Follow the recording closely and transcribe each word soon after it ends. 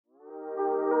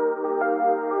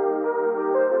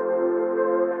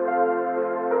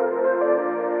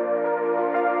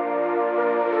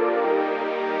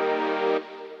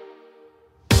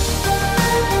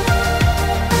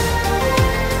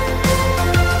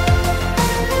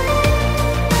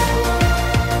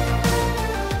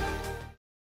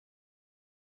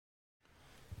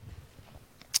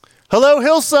Hello,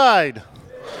 Hillside.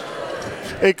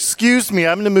 Excuse me,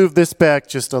 I'm going to move this back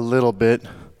just a little bit.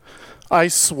 I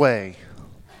sway.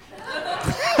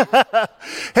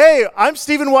 Hey, I'm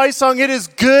Stephen Weissong. It is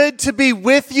good to be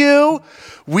with you.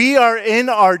 We are in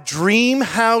our Dream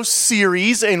House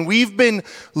series, and we've been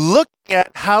looking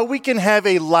at how we can have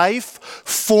a life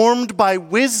formed by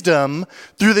wisdom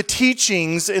through the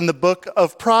teachings in the book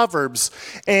of Proverbs.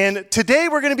 And today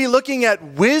we're going to be looking at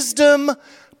wisdom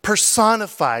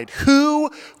personified, who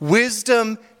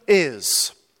wisdom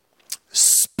is.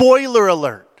 Spoiler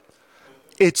alert,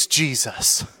 it's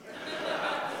Jesus.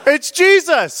 It's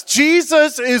Jesus.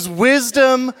 Jesus is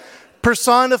wisdom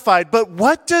personified. But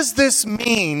what does this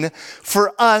mean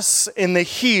for us in the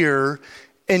here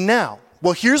and now?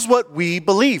 Well, here's what we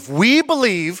believe. We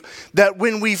believe that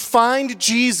when we find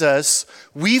Jesus,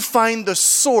 we find the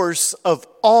source of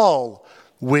all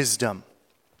wisdom.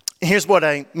 Here's what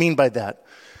I mean by that.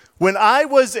 When I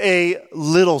was a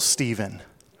little Stephen,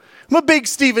 I'm a big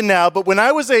Stephen now, but when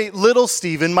I was a little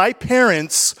Stephen, my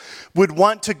parents would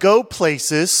want to go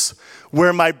places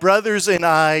where my brothers and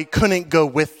I couldn't go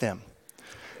with them.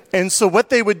 And so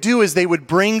what they would do is they would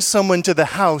bring someone to the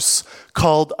house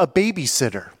called a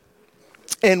babysitter.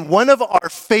 And one of our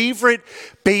favorite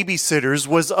babysitters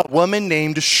was a woman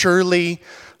named Shirley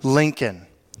Lincoln.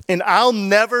 And I'll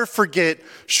never forget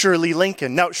Shirley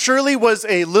Lincoln. Now, Shirley was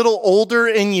a little older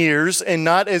in years and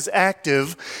not as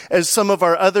active as some of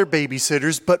our other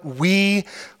babysitters, but we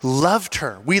loved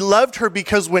her. We loved her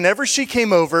because whenever she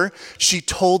came over, she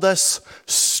told us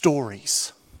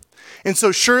stories. And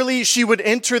so Shirley, she would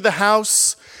enter the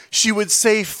house. She would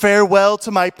say farewell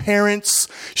to my parents.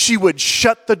 She would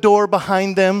shut the door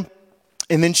behind them.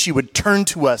 And then she would turn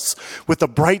to us with a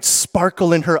bright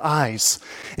sparkle in her eyes.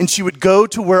 And she would go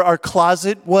to where our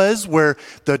closet was, where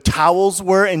the towels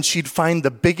were, and she'd find the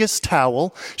biggest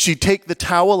towel. She'd take the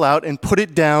towel out and put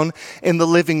it down in the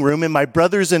living room. And my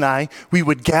brothers and I, we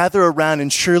would gather around,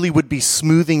 and Shirley would be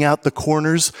smoothing out the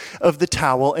corners of the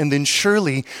towel. And then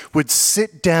Shirley would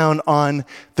sit down on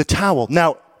the towel.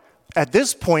 Now, at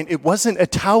this point, it wasn't a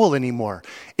towel anymore.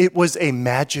 It was a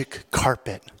magic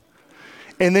carpet.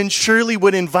 And then Shirley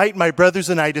would invite my brothers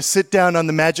and I to sit down on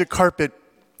the magic carpet,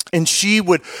 and she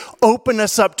would open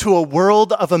us up to a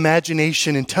world of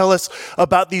imagination and tell us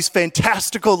about these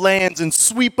fantastical lands and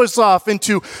sweep us off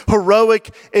into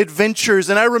heroic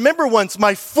adventures. And I remember once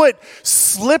my foot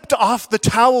slipped off the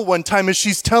towel one time as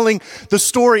she's telling the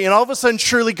story, and all of a sudden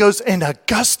Shirley goes, and a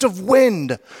gust of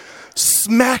wind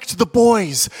smacked the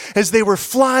boys as they were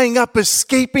flying up,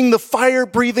 escaping the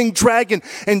fire-breathing dragon.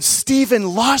 And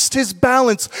Stephen lost his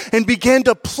balance and began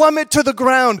to plummet to the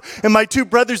ground. And my two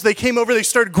brothers, they came over, they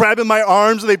started grabbing my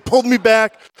arms, and they pulled me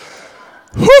back.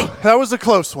 Whew, that was a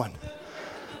close one.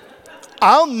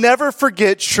 I'll never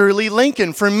forget Shirley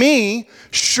Lincoln. For me,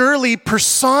 Shirley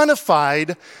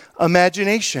personified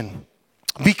imagination.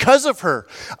 Because of her,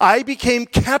 I became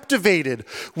captivated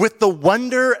with the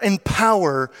wonder and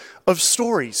power of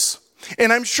stories.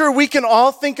 And I'm sure we can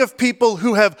all think of people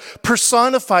who have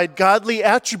personified godly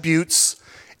attributes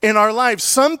in our lives.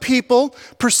 Some people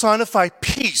personify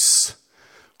peace,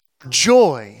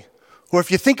 joy, or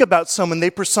if you think about someone,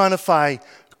 they personify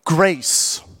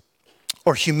grace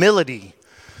or humility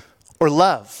or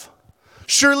love.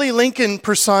 Shirley Lincoln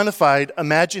personified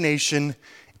imagination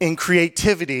and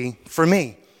creativity for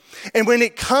me. And when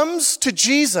it comes to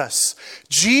Jesus,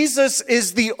 Jesus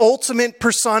is the ultimate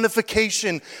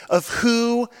personification of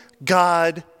who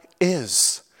God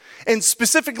is. And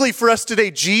specifically for us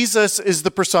today, Jesus is the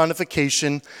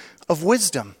personification of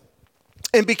wisdom.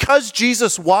 And because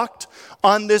Jesus walked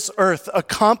on this earth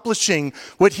accomplishing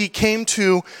what he came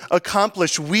to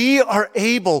accomplish, we are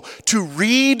able to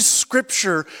read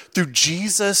Scripture through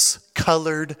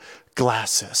Jesus-colored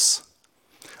glasses.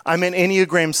 I'm an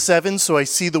Enneagram 7, so I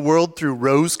see the world through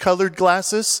rose-colored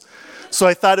glasses. So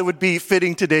I thought it would be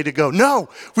fitting today to go, no,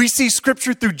 we see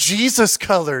Scripture through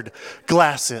Jesus-colored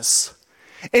glasses.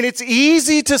 And it's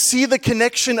easy to see the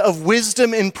connection of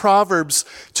wisdom in Proverbs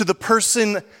to the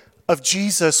person of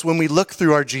Jesus when we look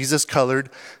through our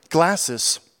Jesus-colored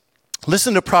glasses.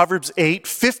 Listen to Proverbs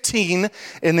 8:15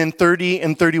 and then 30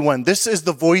 and 31. This is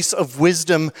the voice of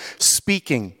wisdom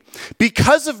speaking.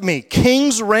 Because of me,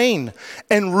 kings reign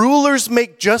and rulers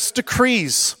make just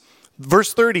decrees.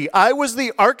 Verse 30, I was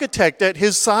the architect at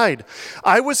his side.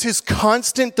 I was his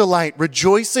constant delight,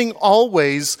 rejoicing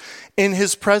always in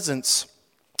his presence.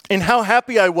 And how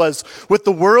happy I was with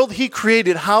the world he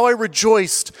created, how I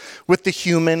rejoiced with the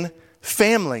human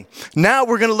family. Now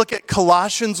we're going to look at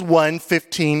Colossians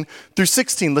 1:15 through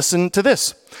 16. Listen to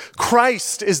this.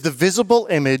 Christ is the visible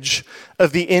image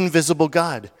of the invisible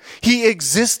God. He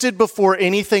existed before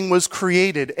anything was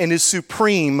created and is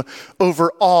supreme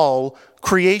over all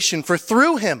creation. For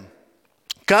through him,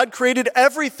 God created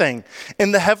everything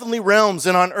in the heavenly realms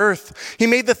and on earth. He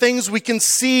made the things we can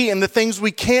see and the things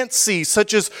we can't see,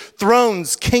 such as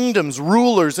thrones, kingdoms,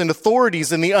 rulers, and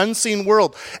authorities in the unseen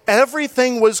world.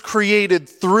 Everything was created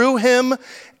through him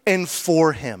and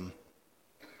for him.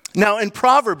 Now, in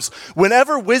Proverbs,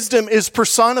 whenever wisdom is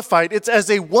personified, it's as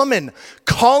a woman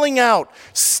calling out,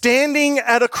 standing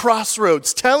at a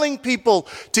crossroads, telling people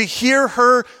to hear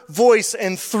her voice.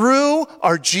 And through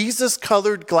our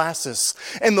Jesus-colored glasses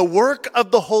and the work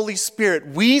of the Holy Spirit,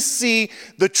 we see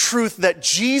the truth that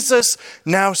Jesus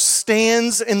now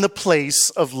stands in the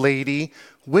place of Lady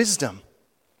Wisdom.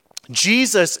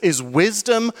 Jesus is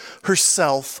wisdom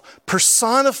herself,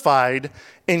 personified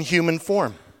in human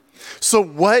form. So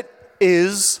what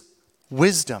is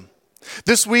wisdom?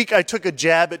 This week I took a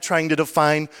jab at trying to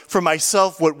define for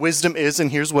myself what wisdom is,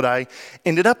 and here's what I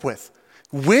ended up with.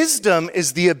 Wisdom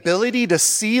is the ability to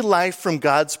see life from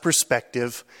God's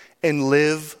perspective and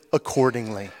live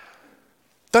accordingly.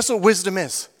 That's what wisdom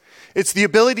is. It's the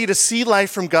ability to see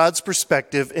life from God's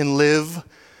perspective and live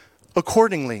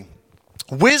accordingly.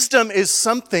 Wisdom is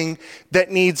something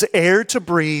that needs air to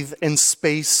breathe and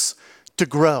space to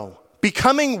grow.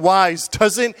 Becoming wise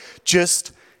doesn't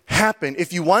just happen.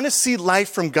 If you want to see life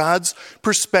from God's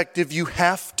perspective, you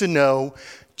have to know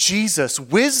Jesus.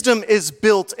 Wisdom is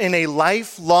built in a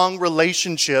lifelong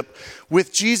relationship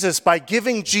with Jesus by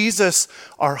giving Jesus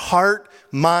our heart,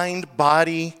 mind,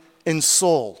 body, and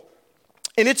soul.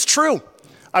 And it's true.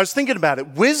 I was thinking about it.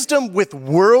 Wisdom with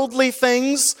worldly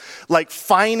things like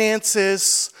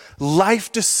finances,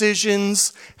 life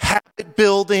decisions, habit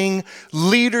building,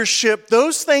 leadership,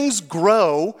 those things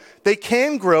grow. They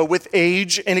can grow with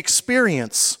age and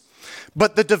experience.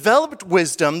 But the developed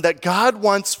wisdom that God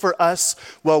wants for us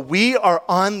while we are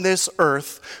on this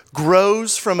earth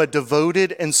grows from a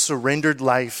devoted and surrendered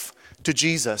life to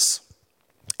Jesus.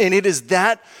 And it is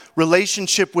that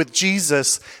relationship with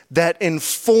Jesus that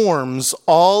informs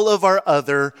all of our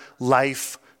other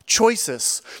life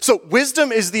choices. So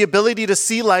wisdom is the ability to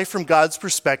see life from God's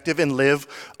perspective and live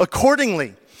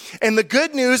accordingly. And the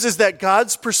good news is that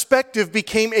God's perspective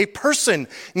became a person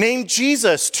named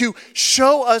Jesus to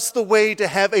show us the way to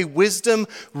have a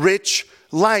wisdom-rich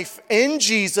life. In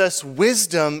Jesus,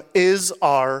 wisdom is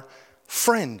our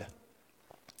friend.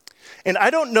 And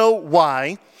I don't know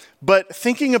why, but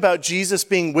thinking about Jesus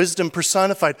being wisdom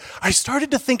personified, I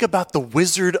started to think about The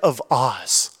Wizard of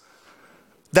Oz.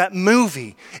 That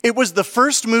movie. It was the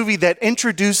first movie that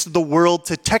introduced the world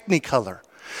to Technicolor.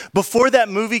 Before that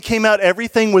movie came out,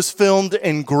 everything was filmed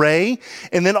in gray.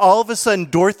 And then all of a sudden,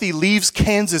 Dorothy leaves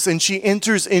Kansas and she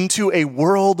enters into a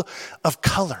world of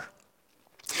color.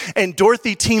 And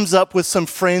Dorothy teams up with some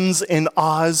friends in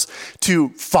Oz to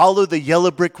follow the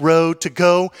yellow brick road, to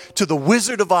go to the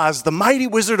Wizard of Oz, the mighty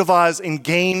Wizard of Oz, and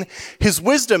gain his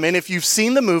wisdom. And if you've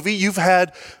seen the movie, you've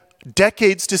had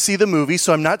decades to see the movie,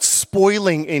 so I'm not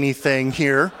spoiling anything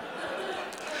here.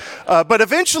 But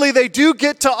eventually they do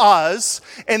get to Oz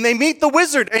and they meet the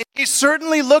wizard, and he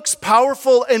certainly looks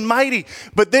powerful and mighty.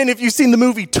 But then if you've seen the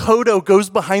movie, Toto goes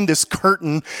behind this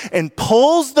curtain and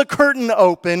pulls the curtain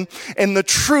open, and the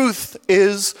truth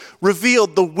is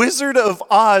revealed. The Wizard of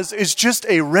Oz is just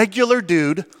a regular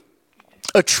dude,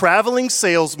 a traveling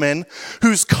salesman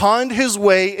who's conned his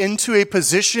way into a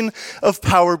position of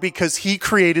power because he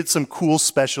created some cool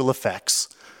special effects.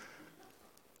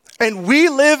 And we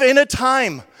live in a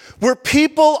time where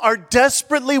people are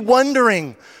desperately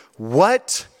wondering,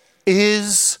 what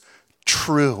is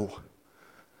true?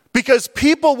 Because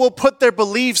people will put their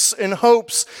beliefs and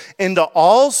hopes into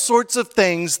all sorts of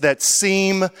things that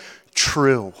seem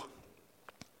true.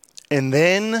 And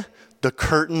then the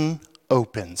curtain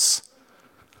opens.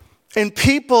 And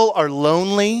people are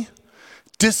lonely,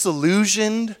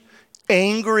 disillusioned,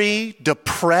 angry,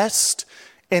 depressed,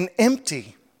 and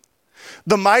empty.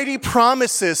 The mighty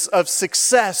promises of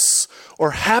success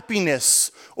or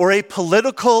happiness or a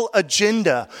political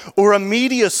agenda or a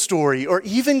media story or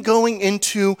even going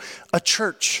into a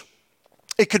church.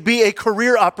 It could be a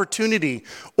career opportunity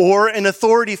or an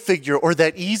authority figure or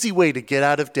that easy way to get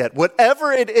out of debt.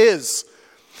 Whatever it is,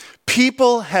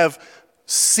 people have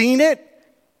seen it,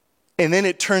 and then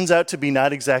it turns out to be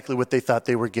not exactly what they thought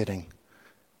they were getting.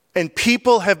 And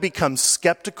people have become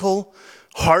skeptical,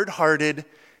 hard-hearted,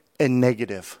 and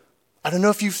negative. I don't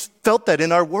know if you've felt that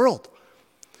in our world.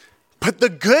 But the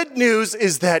good news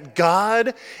is that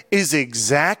God is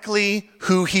exactly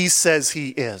who he says he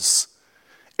is.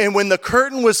 And when the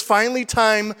curtain was finally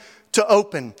time to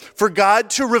open, for God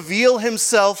to reveal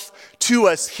himself to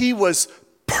us, he was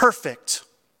perfect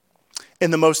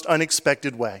in the most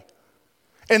unexpected way.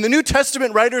 And the New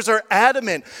Testament writers are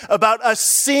adamant about us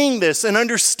seeing this and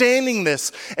understanding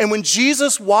this. And when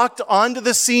Jesus walked onto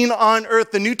the scene on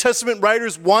earth, the New Testament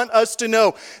writers want us to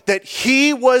know that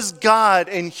he was God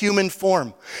in human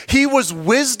form. He was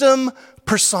wisdom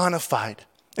personified.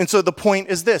 And so the point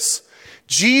is this: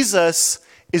 Jesus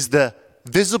is the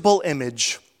visible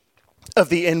image of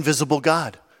the invisible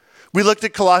God. We looked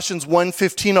at Colossians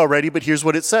 1:15 already, but here's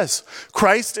what it says.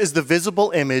 Christ is the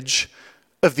visible image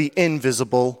of the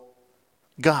invisible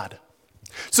God.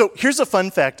 So here's a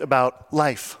fun fact about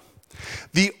life.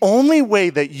 The only way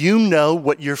that you know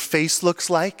what your face looks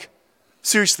like,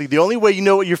 seriously, the only way you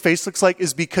know what your face looks like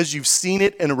is because you've seen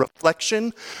it in a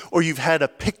reflection or you've had a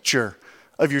picture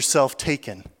of yourself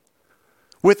taken.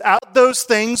 Without those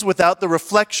things, without the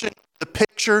reflection, the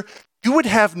picture, you would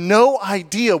have no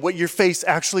idea what your face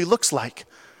actually looks like.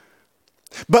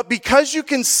 But because you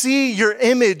can see your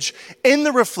image in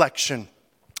the reflection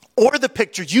or the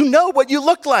picture, you know what you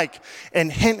look like.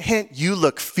 And hint, hint, you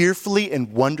look fearfully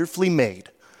and wonderfully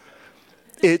made.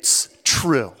 It's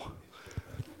true.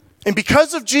 And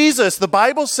because of Jesus, the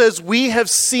Bible says we have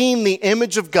seen the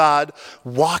image of God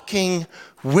walking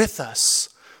with us.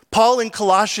 Paul in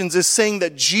Colossians is saying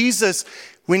that Jesus,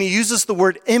 when he uses the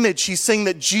word image, he's saying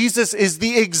that Jesus is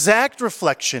the exact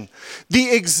reflection, the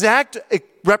exact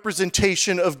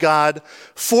representation of God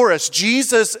for us.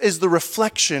 Jesus is the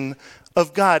reflection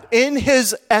of God. In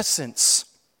his essence,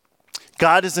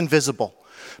 God is invisible,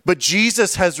 but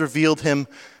Jesus has revealed him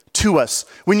to us.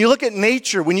 When you look at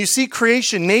nature, when you see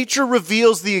creation, nature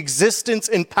reveals the existence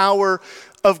and power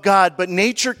of God, but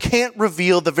nature can't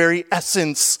reveal the very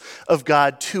essence of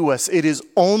God to us. It is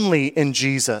only in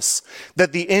Jesus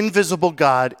that the invisible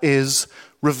God is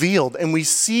revealed. And we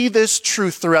see this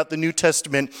truth throughout the New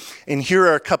Testament, and here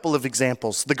are a couple of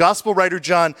examples. The gospel writer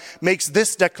John makes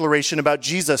this declaration about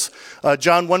Jesus.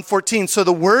 John 1:14, so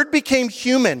the Word became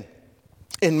human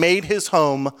and made his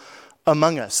home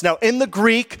among us. Now in the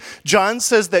Greek, John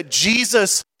says that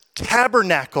Jesus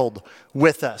tabernacled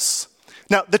with us.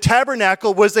 Now, the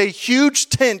tabernacle was a huge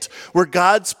tent where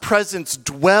God's presence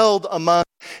dwelled among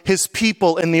his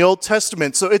people in the Old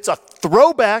Testament. So it's a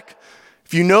throwback.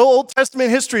 If you know Old Testament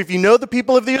history, if you know the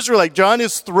people of the Israelite, John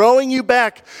is throwing you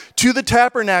back to the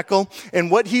tabernacle. And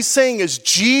what he's saying is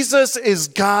Jesus is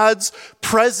God's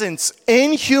presence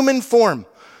in human form,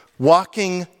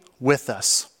 walking with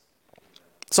us.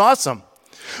 It's awesome.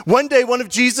 One day, one of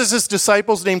Jesus'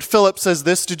 disciples named Philip says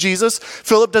this to Jesus.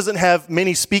 Philip doesn't have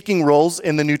many speaking roles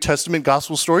in the New Testament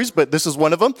gospel stories, but this is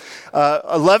one of them.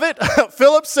 I love it.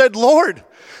 Philip said, Lord,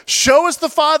 show us the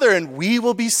Father and we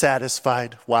will be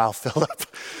satisfied. Wow, Philip,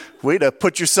 way to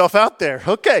put yourself out there.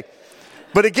 Okay.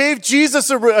 But it gave Jesus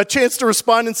a chance to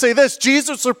respond and say this.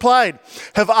 Jesus replied,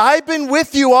 have I been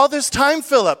with you all this time,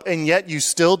 Philip, and yet you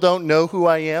still don't know who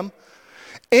I am?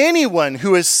 Anyone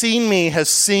who has seen me has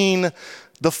seen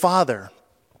the Father.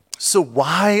 So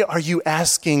why are you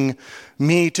asking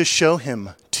me to show him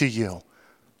to you?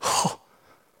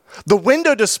 The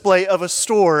window display of a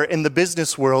store in the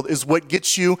business world is what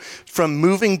gets you from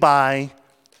moving by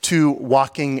to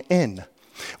walking in.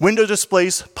 Window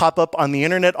displays pop up on the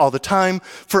internet all the time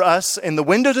for us, and the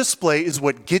window display is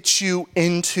what gets you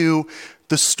into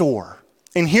the store.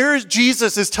 And here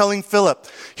Jesus is telling Philip,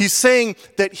 he's saying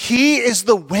that he is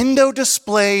the window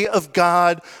display of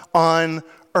God on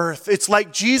earth. It's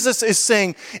like Jesus is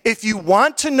saying, if you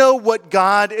want to know what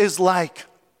God is like,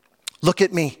 look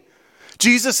at me.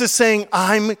 Jesus is saying,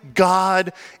 I'm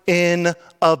God in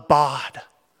a bod.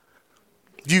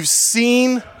 You've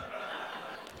seen,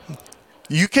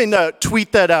 you can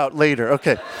tweet that out later.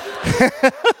 Okay.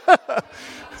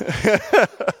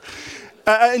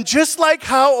 And just like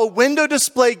how a window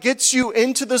display gets you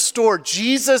into the store,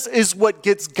 Jesus is what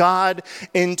gets God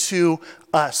into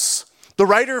us. The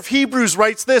writer of Hebrews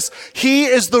writes this, he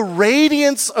is the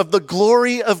radiance of the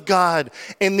glory of God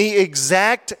and the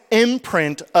exact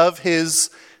imprint of his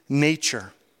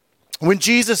nature. When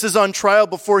Jesus is on trial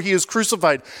before he is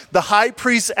crucified, the high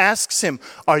priest asks him,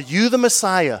 are you the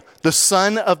Messiah, the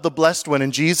Son of the Blessed One?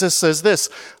 And Jesus says this,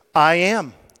 I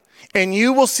am. And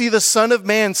you will see the Son of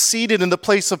Man seated in the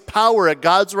place of power at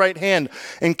God's right hand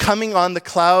and coming on the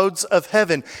clouds of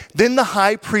heaven. Then the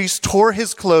high priest tore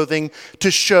his clothing to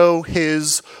show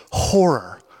his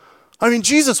horror. I mean,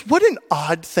 Jesus, what an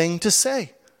odd thing to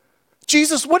say.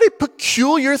 Jesus, what a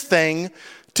peculiar thing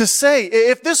to say.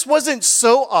 If this wasn't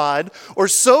so odd or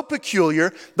so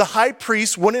peculiar, the high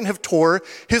priest wouldn't have tore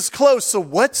his clothes. So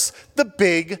what's the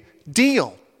big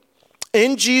deal?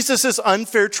 In Jesus'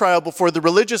 unfair trial before the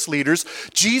religious leaders,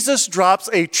 Jesus drops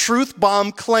a truth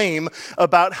bomb claim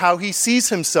about how he sees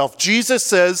himself. Jesus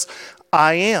says,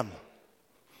 I am.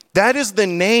 That is the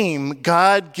name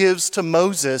God gives to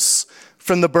Moses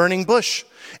from the burning bush.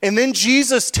 And then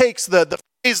Jesus takes the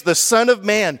phrase, the Son of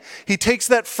Man. He takes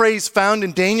that phrase found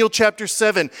in Daniel chapter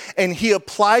 7 and he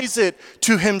applies it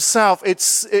to himself.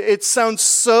 It sounds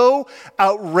so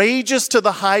outrageous to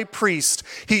the high priest.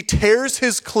 He tears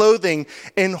his clothing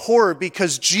in horror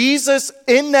because Jesus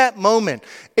in that moment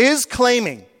is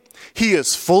claiming he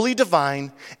is fully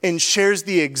divine and shares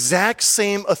the exact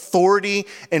same authority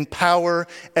and power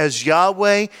as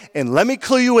Yahweh. And let me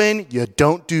clue you in, you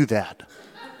don't do that.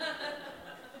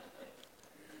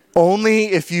 Only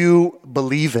if you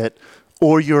believe it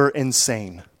or you're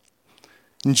insane.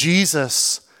 And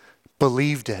Jesus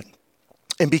believed it.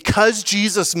 And because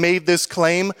Jesus made this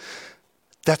claim,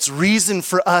 that's reason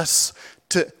for us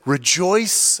to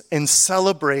rejoice and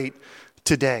celebrate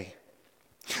today.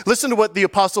 Listen to what the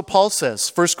Apostle Paul says,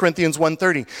 1 Corinthians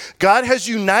 1:30. God has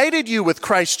united you with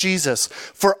Christ Jesus.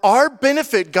 For our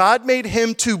benefit, God made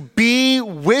him to be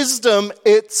wisdom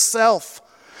itself.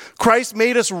 Christ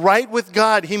made us right with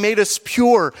God. He made us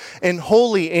pure and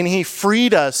holy, and he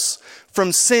freed us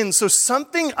from sin. So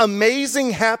something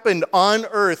amazing happened on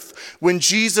earth when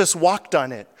Jesus walked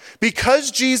on it.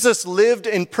 Because Jesus lived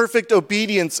in perfect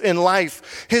obedience in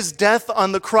life, his death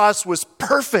on the cross was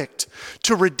perfect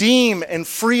to redeem and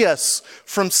free us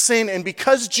from sin. And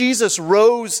because Jesus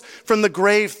rose from the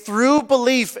grave through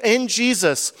belief in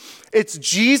Jesus, it's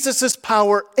Jesus'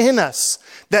 power in us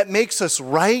that makes us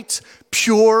right,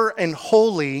 pure, and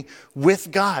holy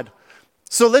with God.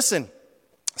 So listen,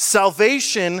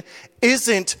 salvation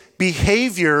isn't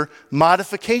behavior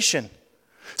modification.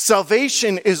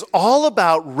 Salvation is all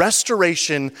about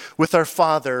restoration with our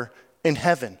Father in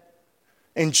heaven.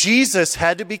 And Jesus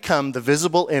had to become the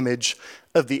visible image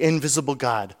of the invisible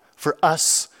God for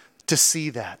us to see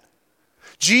that.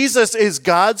 Jesus is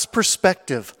God's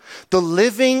perspective, the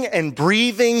living and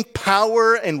breathing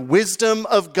power and wisdom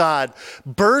of God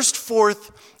burst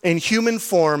forth in human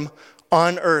form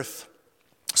on earth.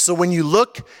 So when you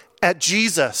look at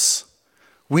Jesus,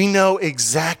 we know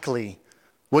exactly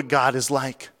what God is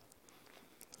like.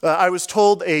 I was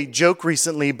told a joke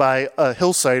recently by a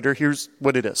Hillsider. Here's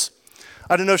what it is.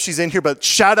 I don't know if she's in here, but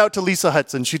shout out to Lisa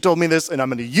Hudson. She told me this, and I'm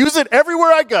going to use it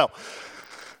everywhere I go.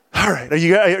 All right, are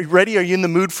you ready? Are you in the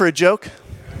mood for a joke?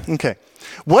 Okay.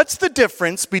 What's the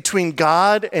difference between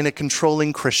God and a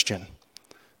controlling Christian?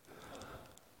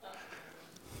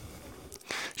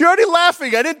 You're already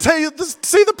laughing. I didn't tell you to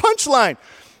see the punchline.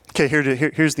 Okay,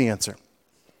 here's the answer.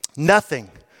 Nothing.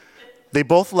 They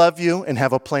both love you and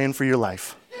have a plan for your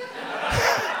life.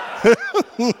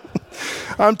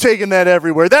 I'm taking that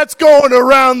everywhere. That's going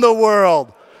around the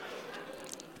world.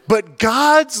 But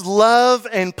God's love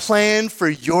and plan for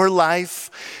your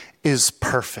life is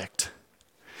perfect.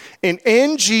 And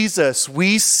in Jesus,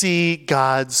 we see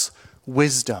God's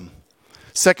wisdom.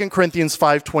 2 Corinthians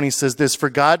 5:20 says this, "For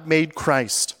God made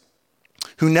Christ,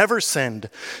 who never sinned,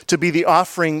 to be the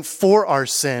offering for our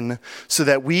sin, so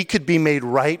that we could be made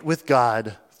right with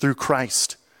God through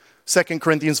Christ." 2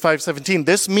 Corinthians 5:17,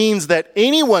 "This means that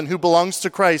anyone who belongs to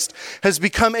Christ has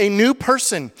become a new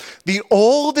person. The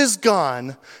old is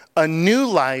gone, a new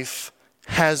life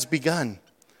has begun."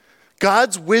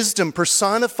 God's wisdom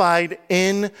personified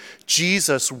in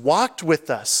Jesus walked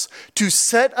with us to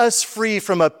set us free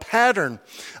from a pattern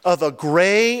of a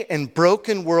gray and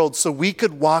broken world so we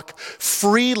could walk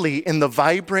freely in the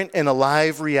vibrant and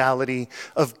alive reality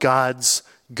of God's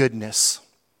goodness.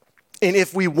 And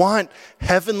if we want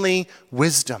heavenly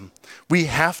wisdom, we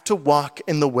have to walk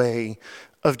in the way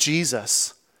of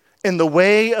Jesus, in the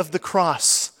way of the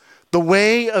cross. The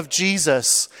way of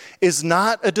Jesus is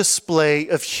not a display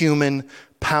of human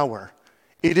power.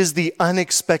 It is the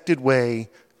unexpected way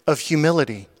of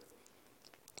humility.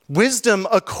 Wisdom,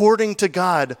 according to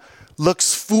God,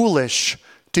 looks foolish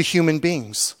to human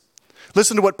beings.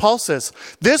 Listen to what Paul says.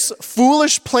 "This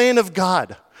foolish plan of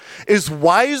God is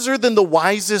wiser than the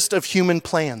wisest of human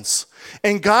plans.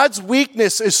 And God's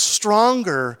weakness is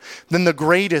stronger than the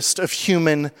greatest of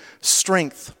human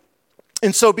strength."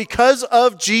 And so because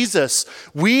of Jesus,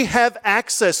 we have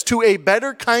access to a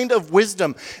better kind of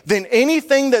wisdom than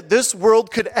anything that this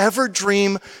world could ever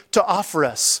dream to offer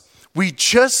us. We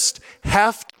just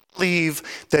have to believe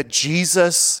that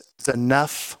Jesus is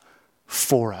enough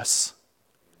for us.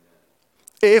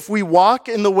 If we walk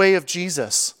in the way of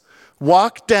Jesus,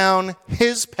 walk down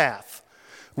his path,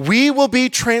 we will be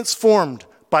transformed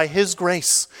by his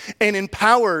grace and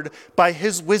empowered by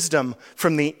his wisdom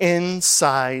from the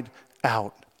inside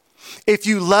out. If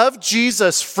you love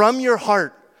Jesus from your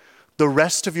heart, the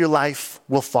rest of your life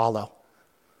will follow.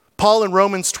 Paul in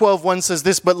Romans 12:1 says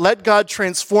this, but let God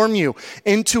transform you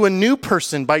into a new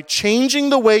person by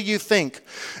changing the way you think.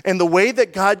 And the way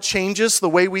that God changes, the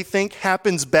way we think,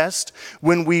 happens best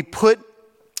when we put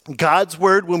God's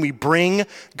word, when we bring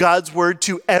God's word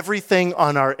to everything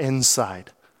on our inside.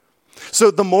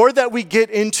 So the more that we get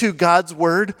into God's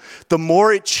word, the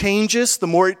more it changes, the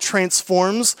more it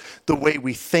transforms the way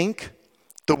we think,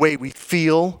 the way we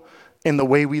feel, and the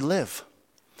way we live.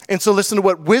 And so listen to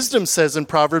what wisdom says in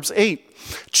Proverbs 8.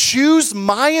 Choose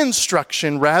my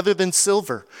instruction rather than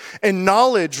silver, and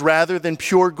knowledge rather than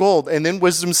pure gold. And then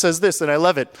wisdom says this, and I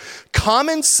love it.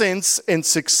 Common sense and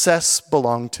success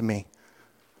belong to me.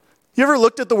 You ever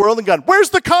looked at the world and gone, where's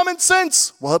the common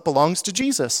sense? Well, it belongs to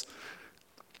Jesus.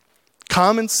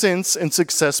 Common sense and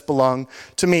success belong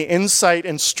to me. Insight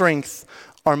and strength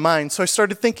are mine. So I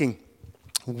started thinking,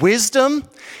 wisdom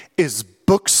is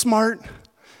book smart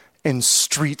and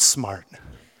street smart.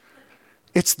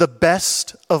 It's the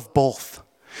best of both.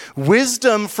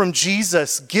 Wisdom from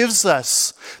Jesus gives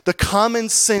us the common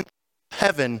sense of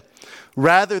heaven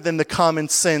rather than the common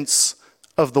sense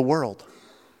of the world.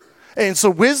 And so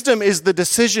wisdom is the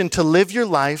decision to live your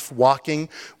life walking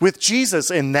with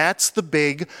Jesus. And that's the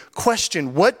big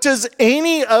question. What does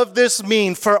any of this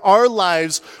mean for our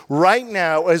lives right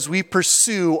now as we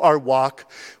pursue our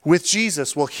walk with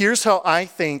Jesus? Well, here's how I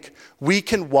think we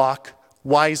can walk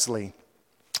wisely.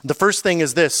 The first thing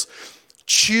is this: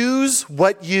 choose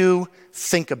what you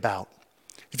think about.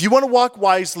 If you want to walk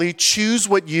wisely, choose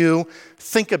what you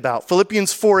think about.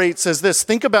 Philippians 4:8 says this: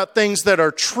 think about things that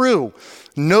are true,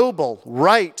 noble,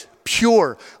 right,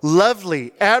 pure,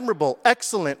 lovely, admirable,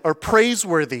 excellent, or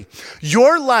praiseworthy.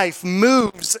 Your life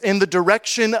moves in the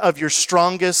direction of your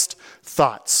strongest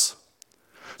thoughts.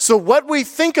 So what we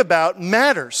think about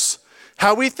matters.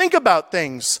 How we think about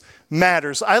things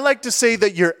matters. I like to say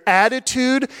that your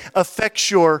attitude affects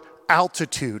your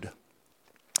altitude.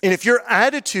 And if your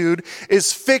attitude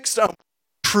is fixed on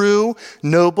true,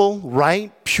 noble,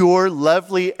 right, pure,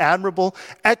 lovely, admirable,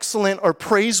 excellent, or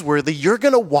praiseworthy, you're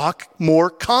going to walk more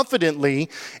confidently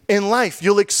in life.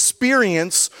 You'll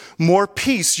experience more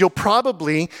peace. You'll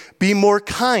probably be more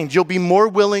kind. You'll be more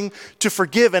willing to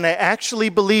forgive. And I actually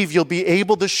believe you'll be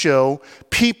able to show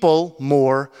people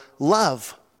more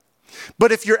love.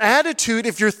 But if your attitude,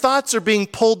 if your thoughts are being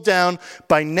pulled down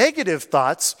by negative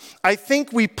thoughts, I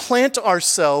think we plant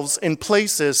ourselves in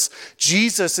places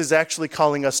Jesus is actually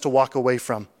calling us to walk away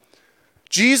from.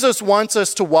 Jesus wants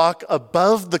us to walk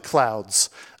above the clouds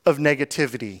of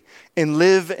negativity and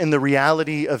live in the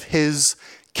reality of his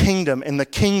kingdom. And the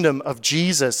kingdom of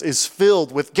Jesus is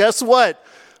filled with, guess what?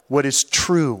 What is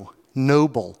true,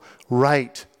 noble,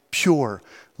 right, pure,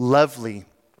 lovely,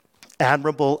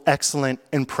 admirable, excellent,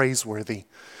 and praiseworthy.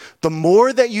 The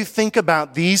more that you think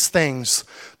about these things,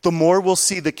 the more we'll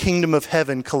see the kingdom of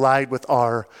heaven collide with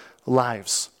our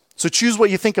lives. So choose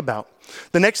what you think about.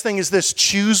 The next thing is this: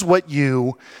 choose what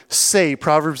you say.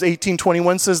 Proverbs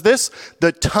 18:21 says this: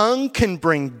 the tongue can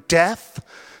bring death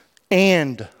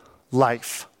and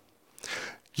life.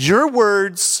 Your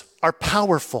words are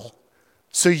powerful,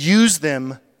 so use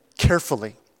them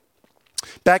carefully.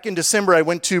 Back in December, I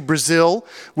went to Brazil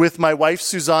with my wife,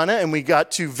 Susanna, and we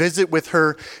got to visit with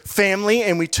her family,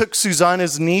 and we took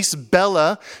Susanna's niece,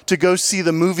 Bella, to go see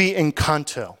the movie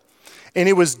Encanto. And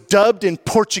it was dubbed in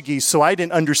Portuguese, so I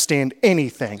didn't understand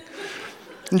anything.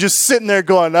 And just sitting there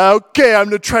going, okay, I'm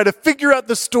going to try to figure out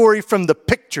the story from the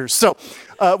pictures. So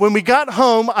when we got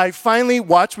home, we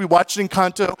watched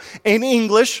Encanto in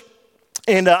English,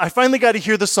 and I finally got to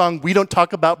hear the song, We Don't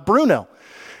Talk About Bruno.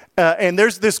 And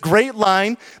there's this great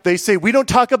line. They say, we don't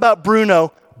talk about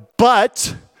Bruno,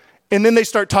 but, and then they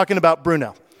start talking about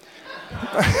Bruno.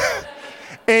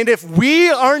 And if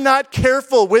we are not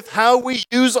careful with how we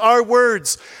use our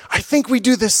words, I think we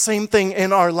do this same thing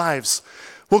in our lives.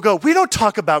 We'll go, we don't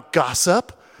talk about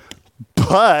gossip,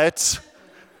 but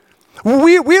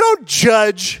we don't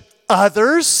judge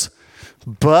others,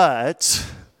 but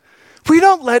we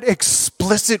don't let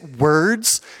explicit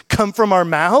words come from our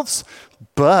mouths,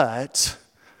 but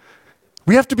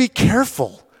we have to be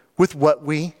careful with what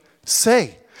we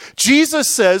say. Jesus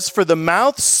says, for the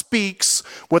mouth speaks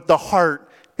what the heart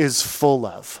is full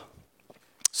of.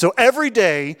 So every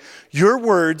day, your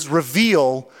words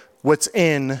reveal what's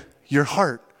in your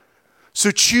heart. So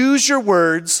choose your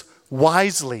words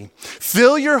wisely.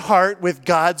 Fill your heart with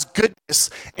God's goodness,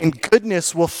 and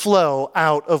goodness will flow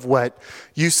out of what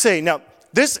you say. Now,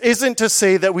 this isn't to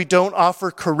say that we don't offer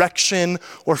correction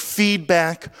or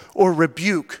feedback or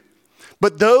rebuke,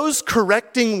 but those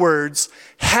correcting words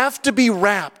have to be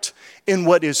wrapped in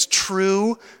what is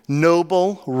true,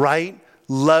 noble, right,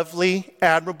 lovely,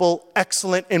 admirable,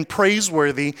 excellent, and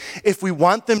praiseworthy if we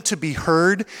want them to be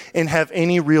heard and have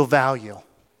any real value.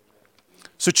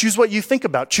 So choose what you think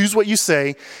about, choose what you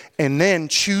say, and then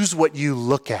choose what you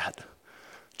look at.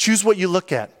 Choose what you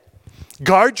look at.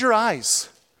 Guard your eyes.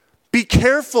 Be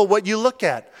careful what you look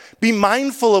at. Be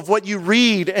mindful of what you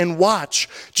read and watch.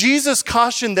 Jesus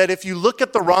cautioned that if you look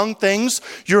at the wrong things,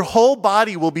 your whole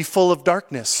body will be full of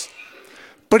darkness.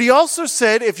 But he also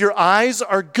said if your eyes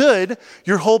are good,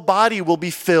 your whole body will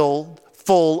be full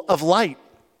of light.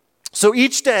 So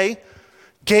each day,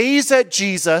 gaze at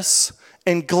Jesus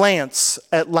and glance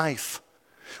at life.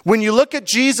 When you look at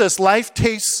Jesus, life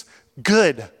tastes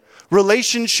good.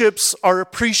 Relationships are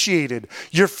appreciated.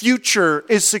 Your future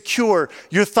is secure.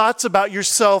 Your thoughts about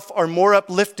yourself are more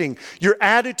uplifting. Your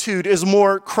attitude is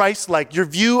more Christ-like. Your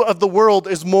view of the world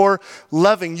is more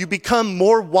loving. You become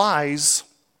more wise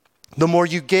the more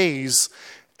you gaze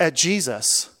at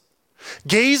Jesus.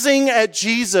 Gazing at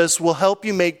Jesus will help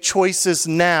you make choices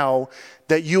now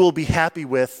that you will be happy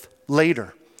with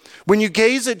later. When you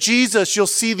gaze at Jesus, you'll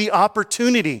see the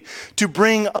opportunity to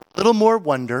bring a little more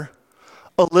wonder,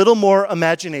 a little more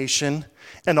imagination,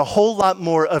 and a whole lot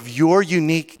more of your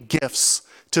unique gifts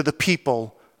to the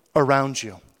people around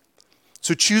you.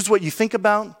 So choose what you think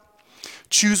about,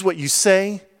 choose what you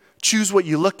say, choose what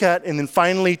you look at, and then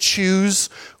finally choose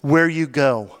where you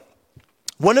go.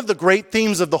 One of the great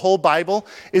themes of the whole Bible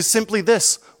is simply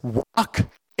this: walk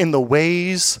in the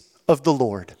ways of the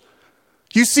Lord.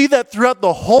 You see that throughout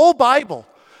the whole Bible.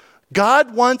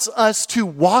 God wants us to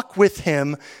walk with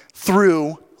him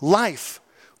through life.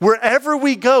 Wherever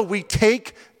we go, we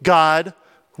take God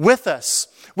with us.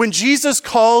 When Jesus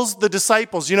calls the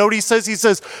disciples, you know what he says? He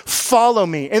says, "Follow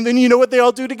me." And then you know what they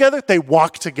all do together? They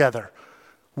walk together.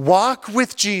 Walk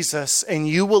with Jesus and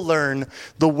you will learn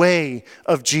the way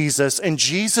of Jesus. And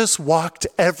Jesus walked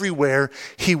everywhere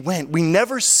he went. We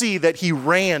never see that he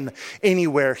ran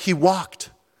anywhere. He walked.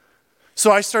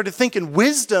 So I started thinking,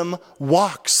 wisdom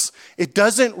walks. It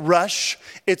doesn't rush.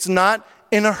 It's not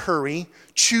in a hurry.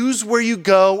 Choose where you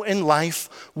go in life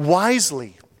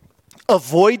wisely.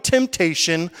 Avoid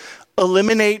temptation.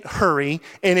 Eliminate hurry.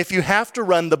 And if you have to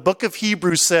run, the book of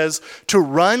Hebrews says to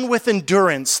run with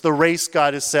endurance the race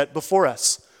God has set before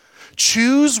us.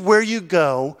 Choose where you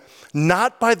go,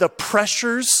 not by the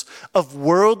pressures of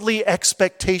worldly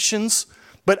expectations,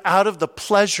 but out of the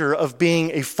pleasure of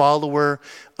being a follower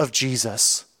of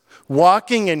Jesus,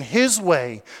 walking in his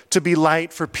way to be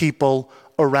light for people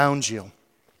around you.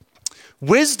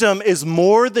 Wisdom is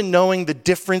more than knowing the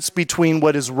difference between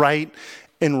what is right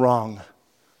and wrong.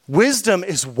 Wisdom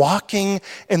is walking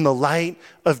in the light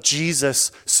of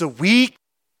Jesus so we can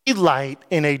be light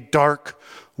in a dark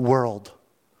world.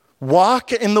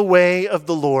 Walk in the way of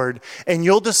the Lord, and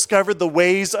you'll discover the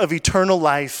ways of eternal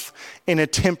life in a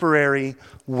temporary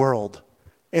world.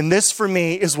 And this, for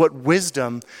me, is what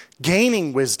wisdom,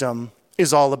 gaining wisdom,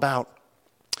 is all about.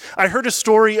 I heard a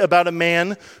story about a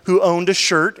man who owned a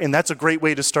shirt, and that's a great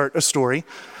way to start a story.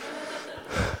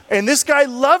 And this guy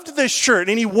loved this shirt,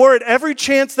 and he wore it every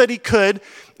chance that he could.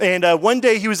 And one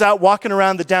day he was out walking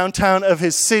around the downtown of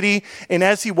his city, and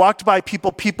as he walked by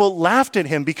people laughed at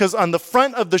him because on the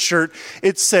front of the shirt,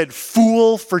 it said,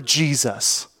 "Fool for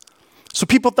Jesus." So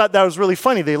people thought that was really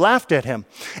funny. They laughed at him.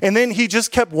 And then he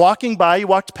just kept walking by. He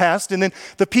walked past, and then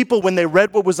the people, when they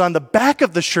read what was on the back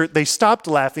of the shirt, they stopped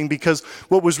laughing because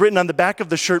what was written on the back of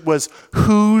the shirt was,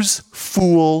 "Whose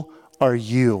fool are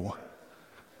you?"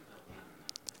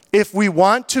 If we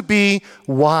want to be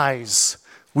wise,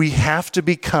 we have to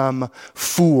become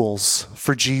fools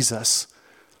for Jesus.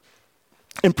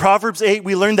 In Proverbs 8,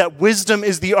 we learned that wisdom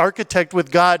is the architect with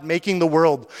God making the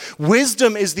world.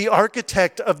 Wisdom is the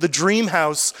architect of the dream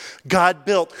house God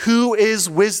built. Who is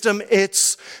wisdom?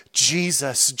 It's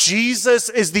Jesus. Jesus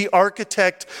is the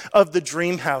architect of the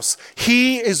dream house.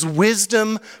 He is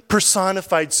wisdom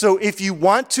personified. So if you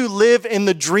want to live in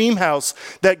the dream house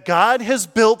that God has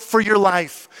built for your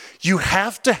life, you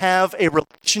have to have a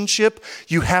relationship.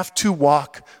 You have to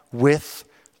walk with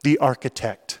the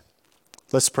architect.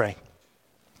 Let's pray.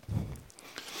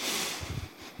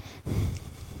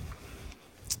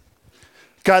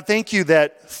 God, thank you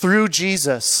that through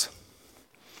Jesus,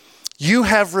 you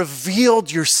have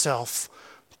revealed yourself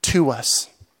to us.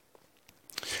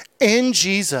 In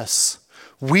Jesus,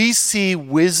 we see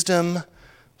wisdom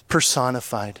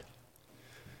personified.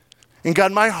 And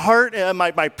God, my heart,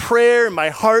 my prayer, and my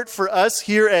heart for us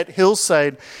here at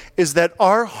Hillside is that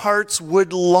our hearts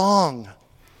would long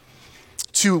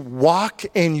to walk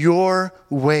in your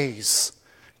ways,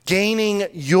 gaining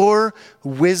your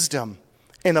wisdom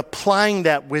and applying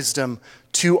that wisdom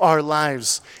to our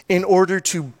lives in order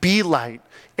to be light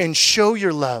and show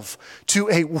your love to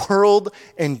a world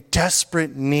in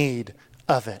desperate need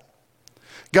of it.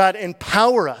 God,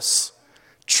 empower us,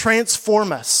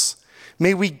 transform us.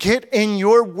 May we get in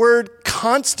your word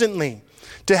constantly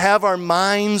to have our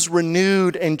minds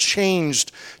renewed and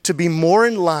changed to be more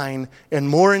in line and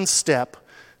more in step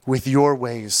with your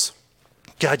ways.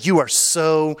 God, you are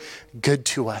so good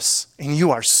to us, and you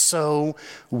are so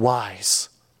wise.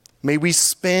 May we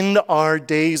spend our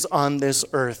days on this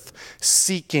earth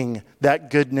seeking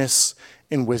that goodness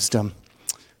and wisdom.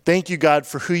 Thank you, God,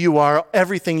 for who you are,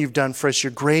 everything you've done for us,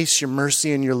 your grace, your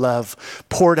mercy, and your love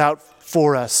poured out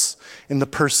for us in the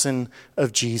person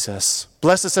of Jesus.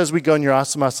 Bless us as we go in your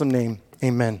awesome, awesome name.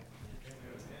 Amen.